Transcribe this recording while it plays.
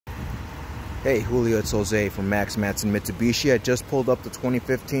Hey Julio, it's Jose from Max Matson Mitsubishi. I just pulled up the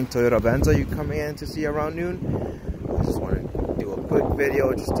 2015 Toyota Venza you coming in to see around noon. I just want to do a quick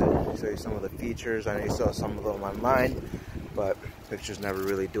video just to show you some of the features. I know you saw some of them online, but pictures never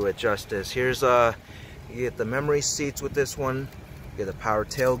really do it justice. Here's you get the memory seats with this one. You get the power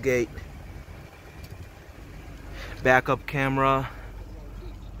tailgate, backup camera,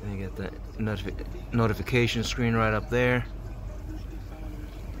 and you get the notification screen right up there.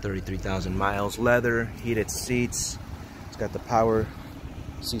 33,000 miles, leather, heated seats. It's got the power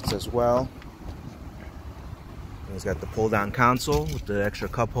seats as well. And it's got the pull down console with the extra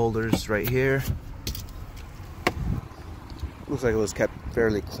cup holders right here. Looks like it was kept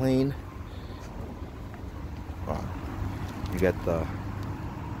fairly clean. You get the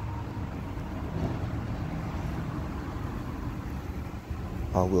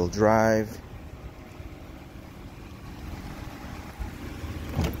all-wheel drive.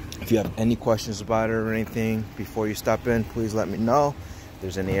 If you have any questions about it or anything before you stop in, please let me know. If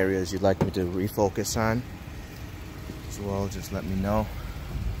there's any areas you'd like me to refocus on as well, just let me know.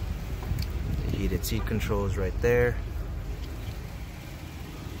 The heated seat controls right there.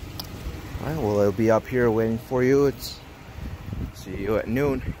 Alright, well, it'll be up here waiting for you. See you at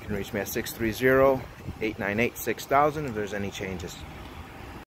noon. You can reach me at 630-898-6000 if there's any changes.